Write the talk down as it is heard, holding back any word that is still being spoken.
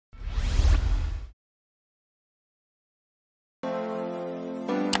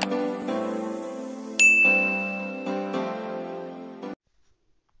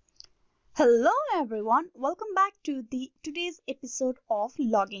Hello everyone, welcome back to today's episode of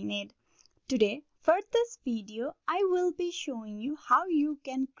Logging Aid. Today, for this video, I will be showing you how you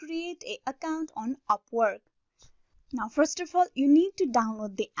can create an account on Upwork. Now, first of all, you need to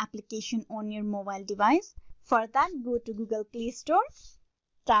download the application on your mobile device. For that, go to Google Play Store,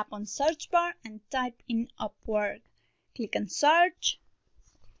 tap on search bar and type in Upwork. Click on search.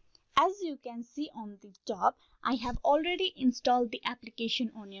 As you can see on the top, I have already installed the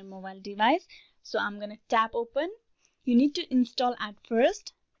application on your mobile device. So I'm going to tap open. You need to install at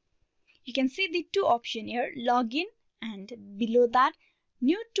first. You can see the two options here, login, and below that,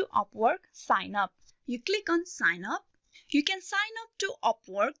 new to Upwork, sign up. You click on sign up. You can sign up to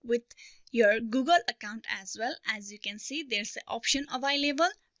Upwork with your Google account as well. As you can see, there's an option available,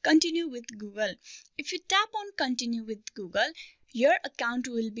 continue with Google. If you tap on continue with Google, your account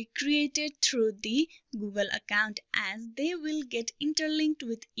will be created through the Google account as they will get interlinked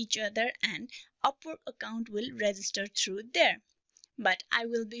with each other and Upwork account will register through there. But I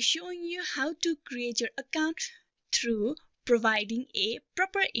will be showing you how to create your account through providing a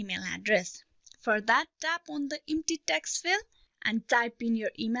proper email address. For that, tap on the empty text field and type in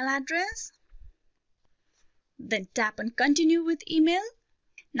your email address. Then tap on continue with email.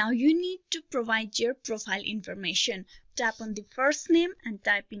 Now you need to provide your profile information. Tap on the first name and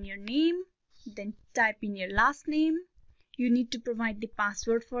type in your name. Then type in your last name. You need to provide the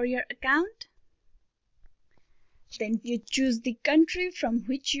password for your account. Then you choose the country from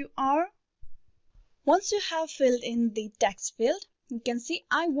which you are. Once you have filled in the text field, you can see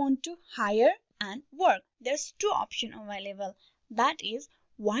I want to hire and work. There's two options available. That is,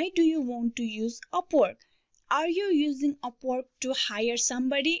 why do you want to use Upwork? Are you using Upwork to hire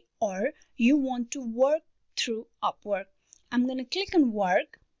somebody or you want to work through Upwork? I'm going to click on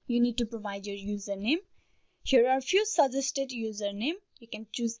work. You need to provide your username. Here are a few suggested username. You can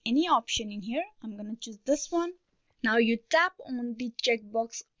choose any option in here. I'm going to choose this one. Now you tap on the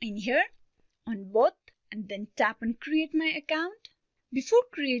checkbox in here on both and then tap on create my account. Before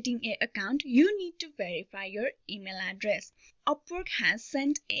creating an account, you need to verify your email address. Upwork has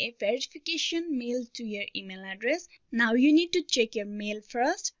sent a verification mail to your email address. Now you need to check your mail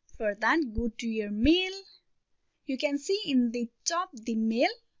first. For that, go to your mail. You can see in the top the mail.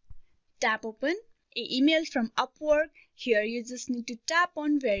 Tap open an email from Upwork. Here you just need to tap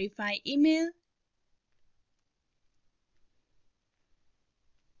on verify email.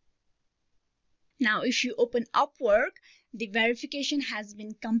 Now if you open Upwork, the verification has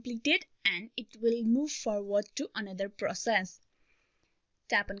been completed and it will move forward to another process.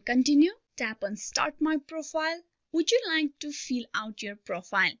 Tap on continue. Tap on start my profile. Would you like to fill out your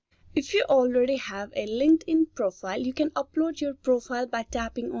profile? If you already have a LinkedIn profile, you can upload your profile by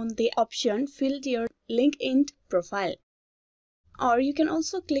tapping on the option fill your LinkedIn profile. Or you can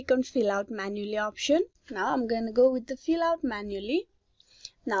also click on fill out manually option. Now I'm going to go with the fill out manually.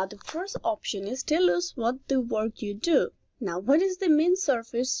 Now the first option is tell us what the work you do. Now what is the main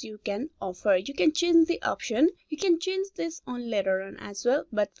service you can offer? You can change the option. You can change this on later on as well.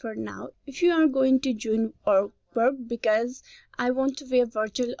 But for now, if you are going to join our work because I want to be a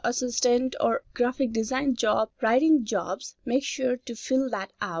virtual assistant or graphic design job, writing jobs, make sure to fill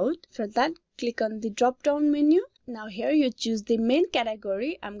that out. For that, click on the drop down menu. Now here you choose the main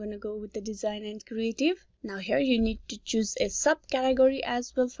category. I'm going to go with the design and creative. Now here you need to choose a subcategory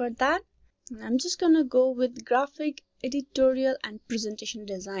as well for that. And I'm just going to go with graphic, editorial and presentation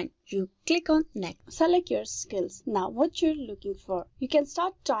design. You click on next. Select your skills. Now what you're looking for. You can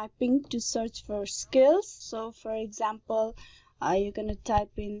start typing to search for skills. So for example, you're going to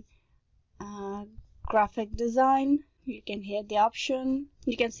type in graphic design. You can hear the option.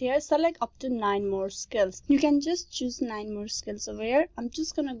 You can see here select up to 9 more skills. You can just choose 9 more skills over here. I'm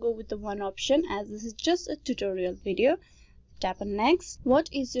just gonna go with the one option as this is just a tutorial video. Tap on next. What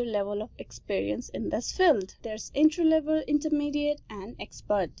is your level of experience in this field? There's entry level, intermediate and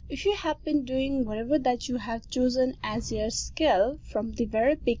expert. If you have been doing whatever that you have chosen as your skill from the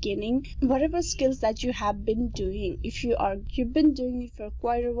very beginning, whatever skills that you have been doing, if you've been doing it for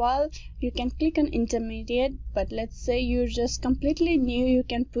quite a while, you can click on intermediate. But let's say you're just completely new, you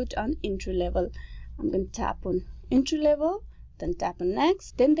can put on entry level. I'm going to tap on entry level. Then tap on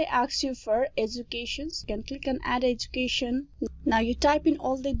next. Then they ask you for education. So you can click on add education. Now you type in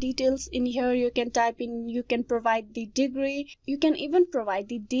all the details in here. You can type in, you can provide the degree. You can even provide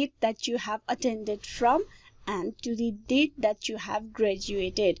the date that you have attended from and to the date that you have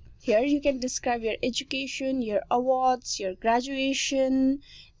graduated. Here you can describe your education, your awards, your graduation,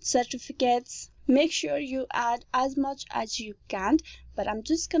 certificates. Make sure you add as much as you can, but I'm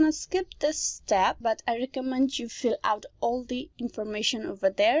just gonna skip this step. But I recommend you fill out all the information over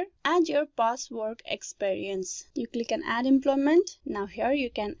there. Add your past work experience. You click on add employment. Now here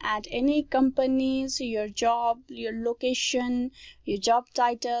you can add any companies, your job, your location, your job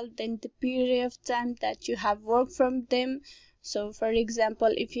title, then the period of time that you have worked from them. So for example,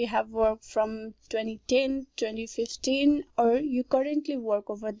 if you have worked from 2010, 2015, or you currently work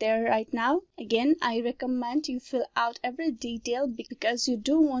over there right now, again, I recommend you fill out every detail because you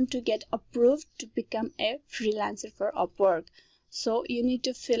do want to get approved to become a freelancer for Upwork. So you need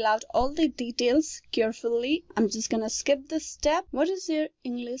to fill out all the details carefully. I'm just gonna skip this step. What is your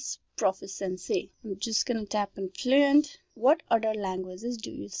English proficiency? I'm just gonna tap on fluent. What other languages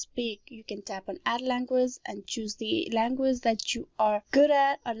do you speak? You can tap on add language and choose the language that you are good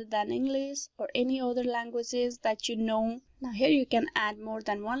at other than English, or any other languages that you know. Now here you can add more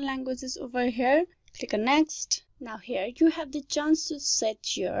than one languages over here. Click on next. Now here you have the chance to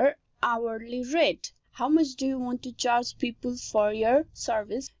set your hourly rate. How much do you want to charge people for your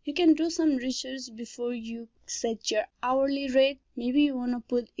service? You can do some research before you set your hourly rate. Maybe you want to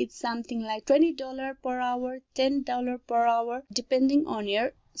put it something like $20 per hour, $10 per hour, depending on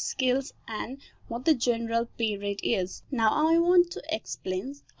your skills and what the general pay rate is. Now I want to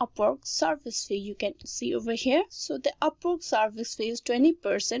explain Upwork service fee. You can see over here. So the Upwork service fee is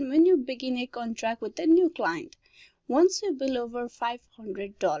 20% when you begin a contract with a new client. Once you bill over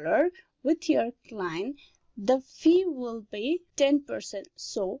 $500 with your client, the fee will be 10%.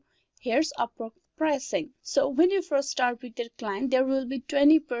 So here's Upwork pricing. So when you first start with your client, there will be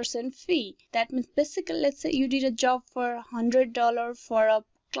 20% fee. That means basically, let's say you did a job for $100 for a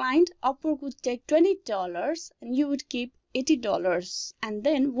client, Upwork would take $20 and you would keep $80. And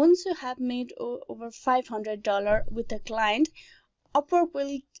then once you have made over $500 with a client,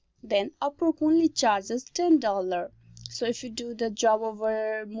 Upwork only charges $10. So if you do the job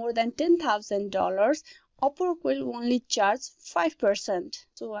over more than $10,000, Upwork will only charge 5%.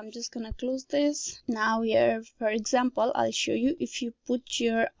 So I'm just gonna close this. Now here, for example, I'll show you. If you put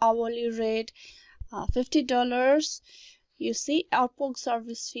your hourly rate $50, you see Upwork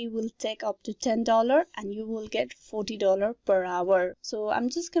service fee will take up to $10 and you will get $40 per hour. So I'm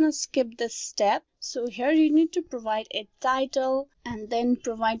just gonna skip this step. So here you need to provide a title and then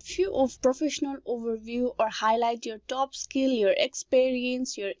provide few of professional overview or highlight your top skill, your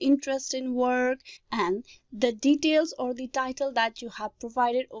experience, your interest in work, and the details or the title that you have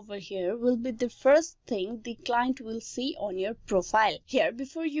provided over here will be the first thing the client will see on your profile. Here,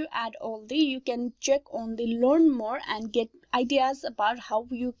 before you add all you can check on the learn more and get ideas about how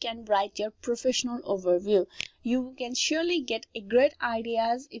you can write your professional overview. You can surely get a great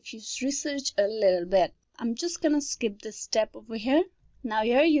ideas if you research a little bit. I'm just gonna skip this step over here. Now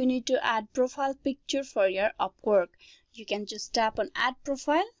here you need to add profile picture for your Upwork. You can just tap on add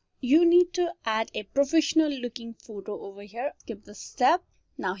profile. You need to add a professional looking photo over here. Skip the step.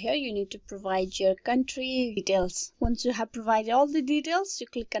 Now here you need to provide your country details. Once you have provided all the details, you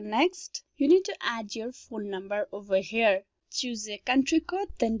click on next. You need to add your phone number over here. Choose a country code,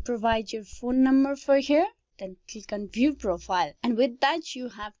 then provide your phone number for here. Then click on view profile, and with that you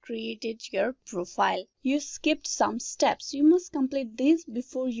have created your profile. You skipped some steps. You must complete these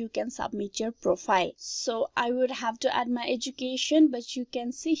before you can submit your profile. So I would have to add my education, but you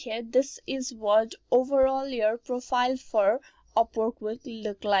can see here this is what overall your profile for Upwork will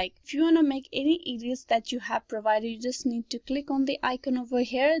look like. If you want to make any edits that you have provided, you just need to click on the icon over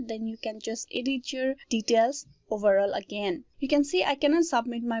here. Then you can just edit your details overall again. You can see I cannot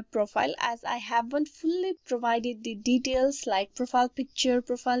submit my profile as I haven't fully provided the details like profile picture,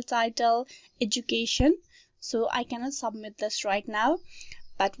 profile title, education. So I cannot submit this right now.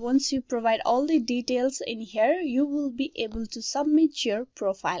 But once you provide all the details in here, you will be able to submit your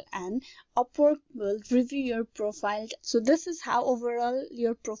profile and Upwork will review your profile. So this is how overall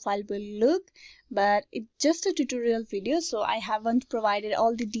your profile will look. But it's just a tutorial video, so I haven't provided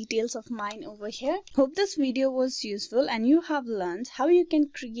all the details of mine over here. Hope this video was useful and you have learned how you can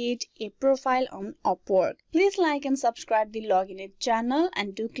create a profile on Upwork. Please like and subscribe the Login channel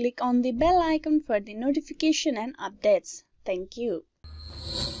and do click on the bell icon for the notification and updates. Thank you.